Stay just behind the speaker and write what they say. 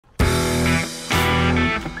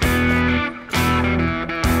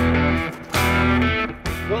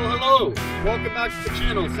welcome back to the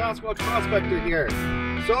channel. Sasquatch Prospector here.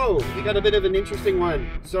 So, we got a bit of an interesting one.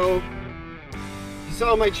 So, you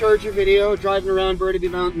saw my Charger video driving around Burnaby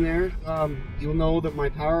Mountain there. You'll know that my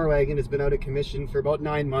Power Wagon has been out of commission for about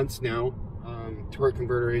 9 months now. Torque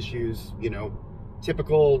converter issues, you know,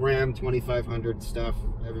 typical Ram 2500 stuff.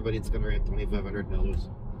 Everybody that's got a Ram 2500 knows.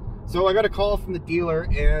 So I got a call from the dealer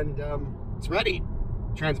and it's ready.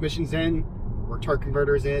 Transmission's in, or torque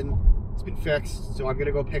converter's in. It's been fixed, so I'm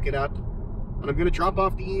gonna go pick it up and I'm gonna drop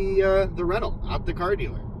off the rental at the car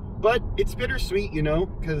dealer. But it's bittersweet, you know,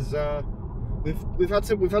 because we've had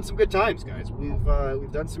some good times, guys.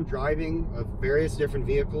 We've done some driving of various different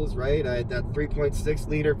vehicles, right? I had that 3.6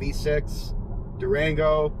 liter V6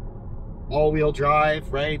 Durango, all-wheel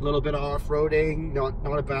drive, right? A little bit of off-roading,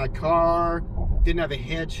 not a bad car. Didn't have a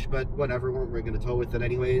hitch, but whatever, we're gonna tow with it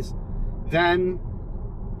anyways. Then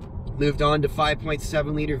moved on to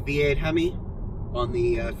 5.7 liter V8 Hemi on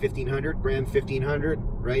the 1500, Ram 1500,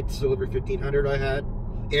 right? Silver 1500 I had.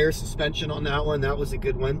 Air suspension on that one, that was a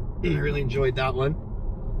good one. I really enjoyed that one.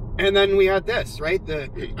 And then we had this, right?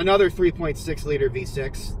 Another 3.6 liter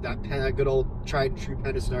V6, that good old tried and true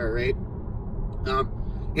Pentastar, right?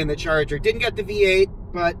 In the Charger. Didn't get the V8,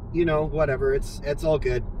 but you know, whatever, it's all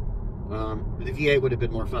good. The V8 would have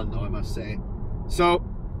been more fun though, I must say. So,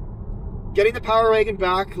 getting the Power Wagon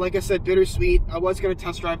back, like I said, bittersweet. I was going to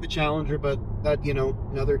test drive the Challenger, but that, you know,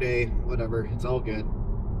 another day, whatever, it's all good.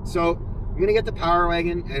 So, I'm going to get the Power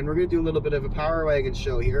Wagon, and we're going to do a little bit of a Power Wagon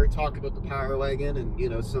show here, talk about the Power Wagon, and, you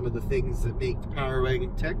know, some of the things that make the Power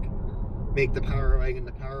Wagon tick, make the Power Wagon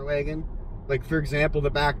the Power Wagon. Like, for example, the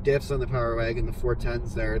back diffs on the Power Wagon, the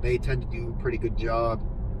 410s there, they tend to do a pretty good job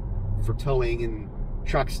for towing and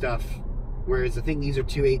truck stuff, whereas I think these are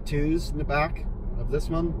 282s in the back of this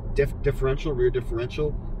one, differential, rear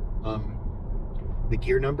differential, the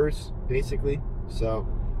gear numbers, basically. So,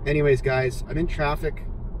 anyways, guys, I'm in traffic.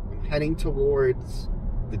 I'm heading towards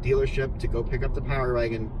the dealership to go pick up the Power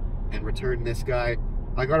Wagon and return this guy.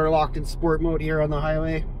 I got her locked in sport mode here on the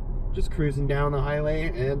highway, just cruising down the highway,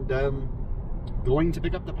 and going to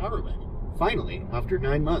pick up the Power Wagon, finally, after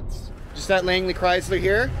 9 months. Just at Langley Chrysler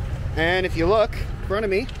here, and if you look in front of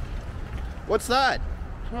me, what's that?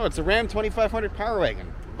 Oh, it's a Ram 2500 Power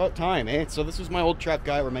Wagon. About time, eh? So this was my old truck,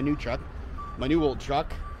 guy, or my new truck, my new old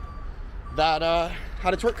truck, that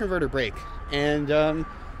had a torque converter break, and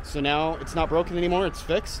so now it's not broken anymore, it's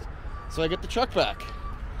fixed, so I get the truck back.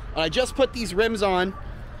 And I just put these rims on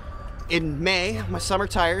in May, my summer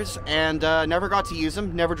tires, and never got to use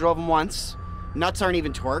them, never drove them once. Nuts aren't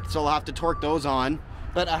even torqued, so I'll have to torque those on.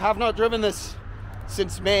 But I have not driven this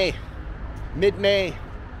since May, mid-May.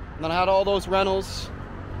 And then I had all those rentals,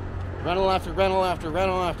 rental after rental after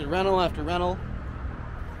rental after rental after rental.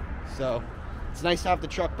 So it's nice to have the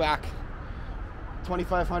truck back.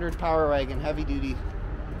 2500 Power Wagon, heavy duty.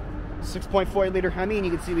 6.4 liter Hemi, and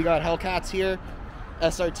you can see we got Hellcats here.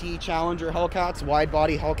 SRT Challenger Hellcats, wide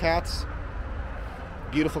body Hellcats.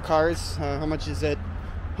 Beautiful cars. How much is it?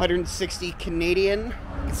 160 Canadian. You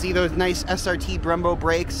can see those nice SRT Brembo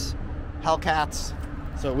brakes, Hellcats.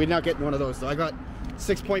 So we're not getting one of those though. I got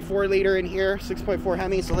 6.4 liter in here, 6.4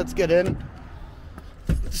 Hemi, so let's get in.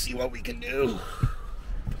 Let's see what we can do.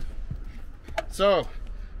 So,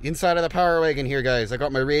 inside of the Power Wagon here, guys. I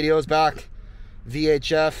got my radios back,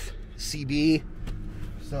 VHF, CB.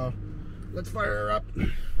 So, let's fire her up.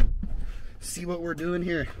 See what we're doing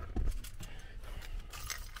here.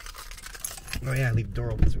 Oh yeah, leave the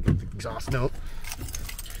door open so we get the exhaust note.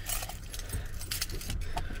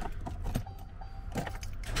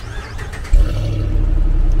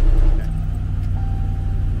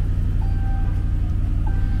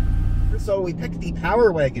 So we picked the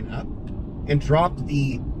Power Wagon up and dropped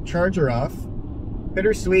the Charger off.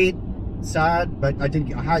 Bittersweet, sad, but I do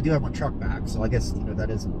have my truck back, so I guess, you know,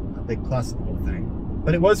 that is a big plus of the whole thing.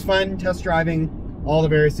 But it was fun test driving all the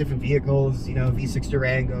various different vehicles, you know, V6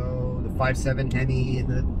 Durango, the 5.7 Hemi, and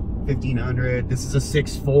the 1500. This is a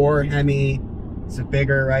 6.4 Hemi. It's a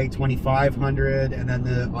bigger, right, 2500, and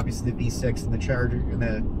then obviously the V6 and the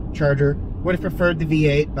Charger. Would have preferred the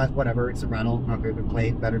V8, but whatever, it's a rental. Not very good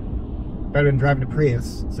plate, better than driving a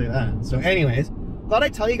Prius, I'll say that. So anyways, thought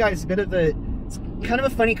I'd tell you guys it's kind of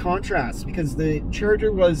a funny contrast, because the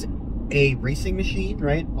Charger was a racing machine,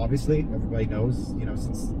 right? Obviously, everybody knows, you know,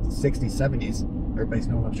 since the 60s, 70s, everybody's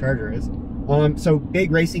known what a Charger is. So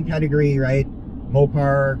big racing pedigree, right?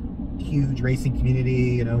 Mopar, huge racing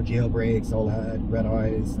community, you know, jailbreaks, all that, red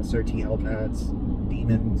eyes, SRT Hellcats,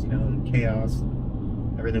 demons, you know, chaos,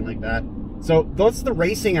 everything like that. So that's the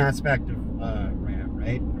racing aspect of Ram,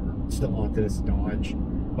 right? We're still on to this Dodge.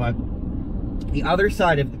 But the other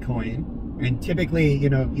side of the coin And typically, you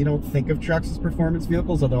know, you don't think of trucks as performance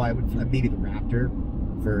vehicles, although I would maybe the Raptor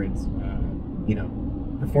for its, you know,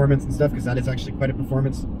 performance and stuff, because that is actually quite a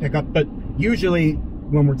performance pickup. But usually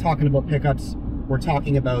when we're talking about pickups, we're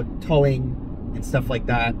talking about towing and stuff like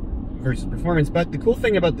that versus performance. But the cool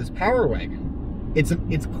thing about this Power Wagon,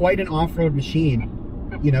 it's quite an off-road machine.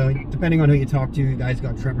 You know, depending on who you talk to, guys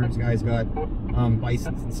got Tremors, guys got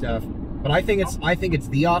Bisons and stuff. But I think it's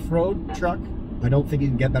the off-road truck. I don't think you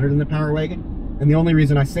can get better than the Power Wagon. And the only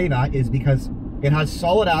reason I say that is because it has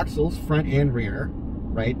solid axles, front and rear,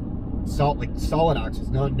 right? Solid axles,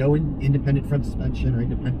 no independent front suspension or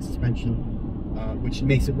independent suspension, which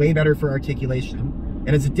makes it way better for articulation.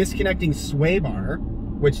 It has a disconnecting sway bar,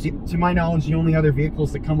 which to my knowledge, the only other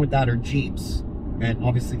vehicles that come with that are Jeeps. And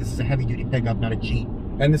obviously this is a heavy duty pickup, not a Jeep.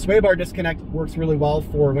 And the sway bar disconnect works really well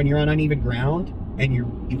for when you're on uneven ground and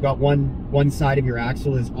you've got one side of your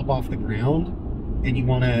axle is up off the ground and you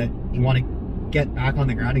wanna get back on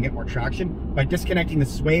the ground and get more traction. By disconnecting the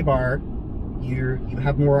sway bar, you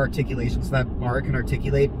have more articulation, so that bar can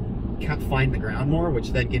articulate, can't find the ground more,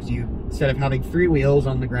 which then gives you, instead of having 3 wheels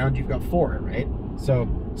on the ground, you've got 4, right? So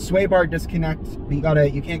sway bar disconnect,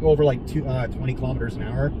 you can't go over like 20 kilometers an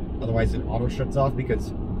hour, otherwise it auto shuts off,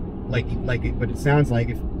 because like what it sounds like,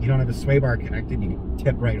 if you don't have a sway bar connected, you can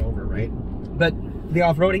tip right over, right? But the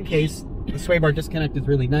off-roading case, the sway bar disconnect is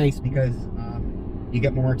really nice because you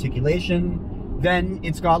get more articulation. Then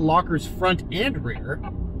it's got lockers front and rear.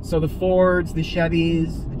 So the Fords, the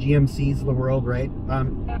Chevys, the GMCs of the world, right?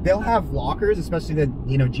 They'll have lockers, especially the,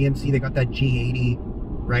 you know, GMC, they got that G80,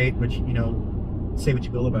 right? Which, you know, say what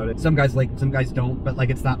you will about it. Some guys like, some guys don't, but like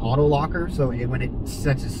it's that auto locker. So when it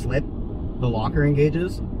sets a slip, the locker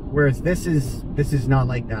engages. Whereas this is not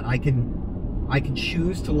like that. I can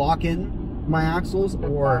choose to lock in my axles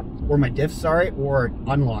or my diffs, sorry, or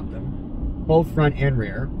unlock them, both front and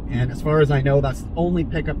rear. And as far as I know, that's the only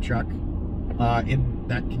pickup truck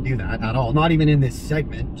that can do that at all. Not even in this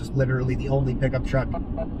segment, just literally the only pickup truck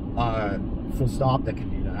full stop that can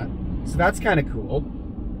do that. So that's kind of cool.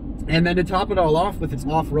 And then to top it all off with its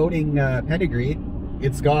off-roading pedigree,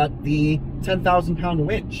 it's got the 10,000 pound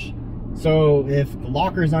winch. So if the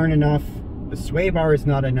lockers aren't enough, the sway bar is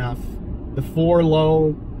not enough, the 4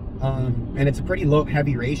 low, and it's a pretty low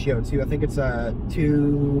heavy ratio too. I think it's a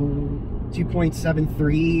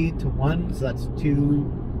 2.73 to 1, so that's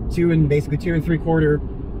basically 2 3/4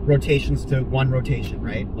 rotations to 1 rotation,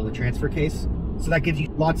 right, on the transfer case. So that gives you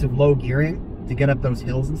lots of low gearing to get up those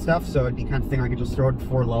hills and stuff. So it'd be kind of thing I could just throw it to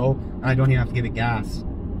 4 low, and I don't even have to give it gas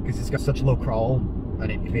because it's got such low crawl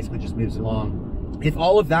that it basically just moves along. If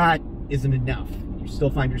all of that isn't enough, you still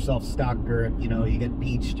find yourself stuck, or you know, you get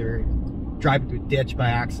beached or drive into a ditch by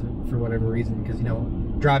accident for whatever reason, because you know,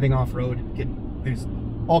 driving off-road, there's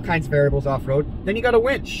all kinds of variables off-road. Then you got a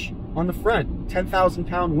winch on the front, 10,000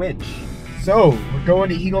 pound winch. So we're going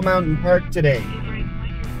to Eagle Mountain Park today.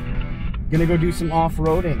 Gonna go do some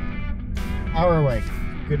off-roading. Power Wagon.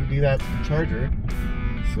 Couldn't do that with the Charger,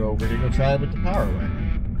 so we're gonna go try it with the Power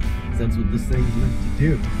Wagon. That's what this thing's meant to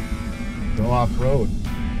do. Go off-road.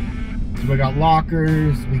 So we got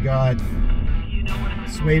lockers, we got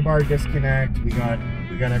sway bar disconnect, we got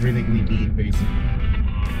everything we need basically.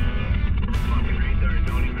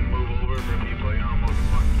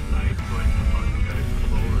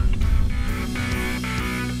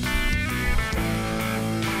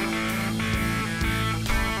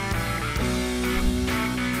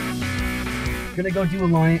 Gonna go do a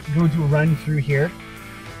run through here.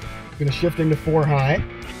 Gonna shift into 4 high.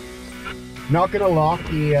 Not gonna lock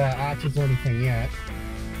the axles or anything yet,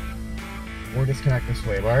 or disconnect the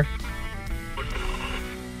sway bar. Let's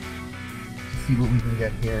see what we can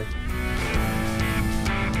get here.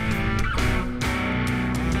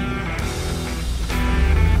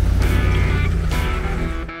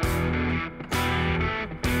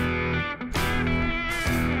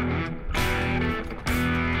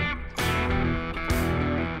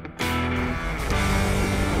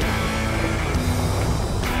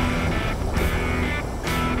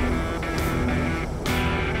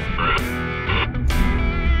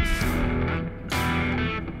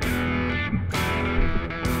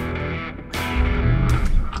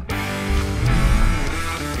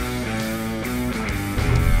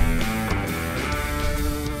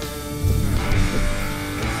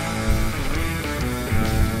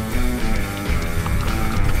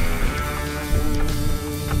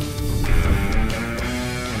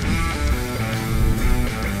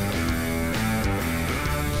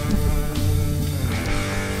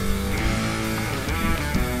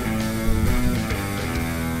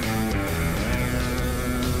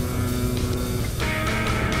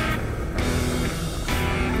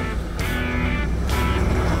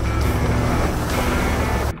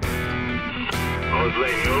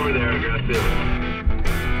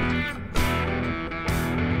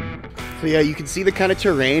 So yeah, you can see the kind of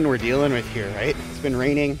terrain we're dealing with here, right? It's been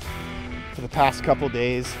raining for the past couple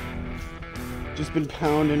days. Just been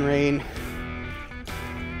pounding rain.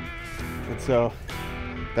 And so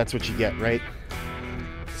that's what you get, right?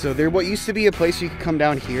 So there what used to be a place you could come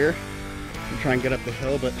down here and try and get up the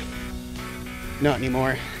hill, but not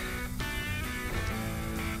anymore.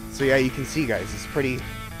 So yeah, you can see, guys, it's pretty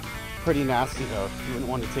nasty though. You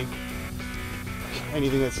wouldn't want to take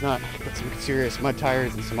anything that's not got some serious mud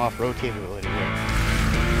tires and some off-road capability with.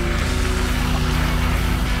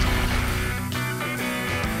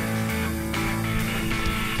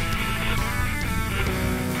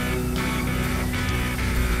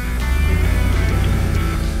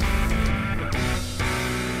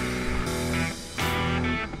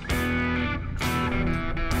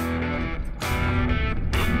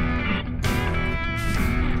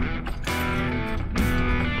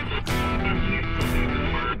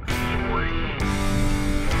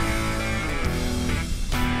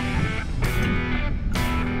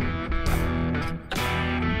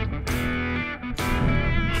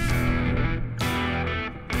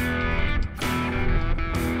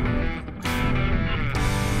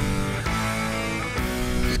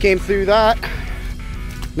 Came through that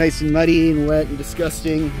nice and muddy and wet and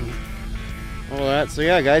disgusting and all that. So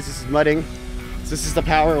yeah, guys, this is mudding. So this is the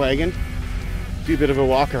Power Wagon. Do a bit of a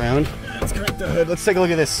walk around. Let's crack the hood. Let's take a look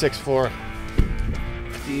at this 6.4.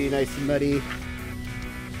 See, nice and muddy,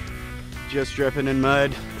 just dripping in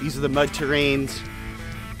mud. These are the mud terrains.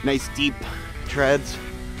 Nice deep treads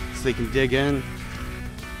so they can dig in.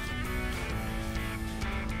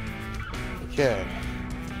 Okay.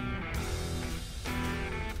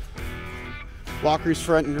 Lockers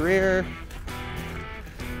front and rear.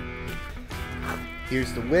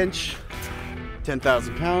 Here's the winch,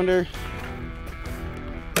 10,000 pounder.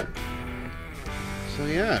 So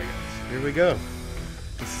yeah, guys, here we go.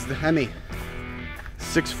 This is the Hemi,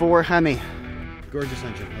 6.4 Hemi. Gorgeous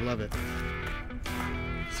engine, I love it.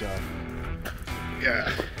 So,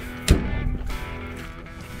 yeah.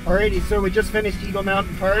 Alrighty, so we just finished Eagle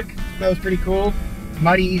Mountain Park. That was pretty cool.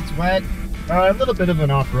 Muddy, it's wet. A little bit of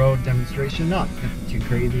an off-road demonstration, not too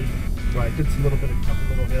crazy, but I did a little bit of a couple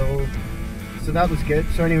little hills, so that was good.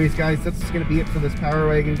 So anyways, guys, that's going to be it for this Power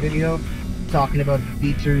Wagon video, talking about the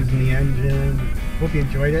features and the engine. Hope you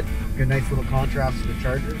enjoyed it. Good, nice little contrast to the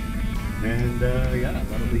Charger, and yeah,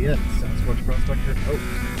 that'll be it. Sasquatch Prospector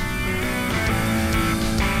out.